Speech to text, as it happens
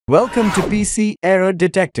Welcome to PC Error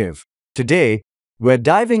Detective. Today, we're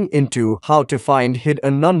diving into how to find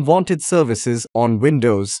hidden and unwanted services on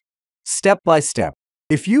Windows, step by step.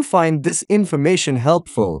 If you find this information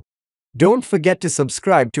helpful, don't forget to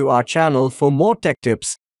subscribe to our channel for more tech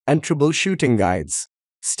tips and troubleshooting guides.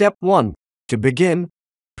 Step 1. To begin,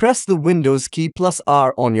 press the Windows key plus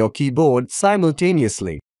R on your keyboard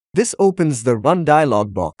simultaneously. This opens the Run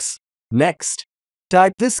dialog box. Next,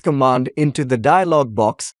 type this command into the dialog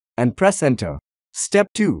box and press Enter. Step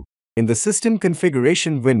 2. In the System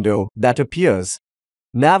Configuration window that appears,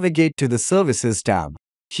 navigate to the Services tab.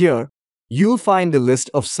 Here, you'll find a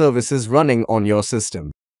list of services running on your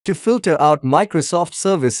system. To filter out Microsoft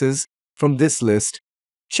services from this list,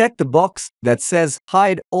 check the box that says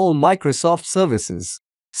Hide all Microsoft services.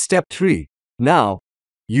 Step 3. Now,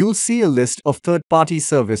 you'll see a list of third-party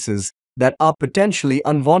services that are potentially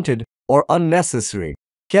unwanted or unnecessary.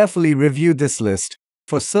 Carefully review this list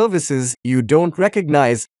for services you don't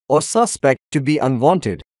recognize or suspect to be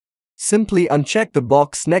unwanted. Simply uncheck the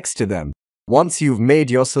box next to them. Once you've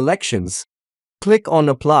made your selections, click on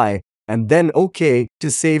Apply and then OK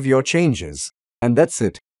to save your changes. And that's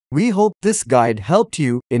it. We hope this guide helped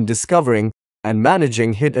you in discovering and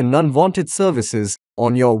managing hidden and unwanted services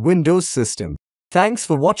on your Windows system. Thanks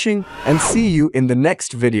for watching and see you in the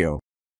next video.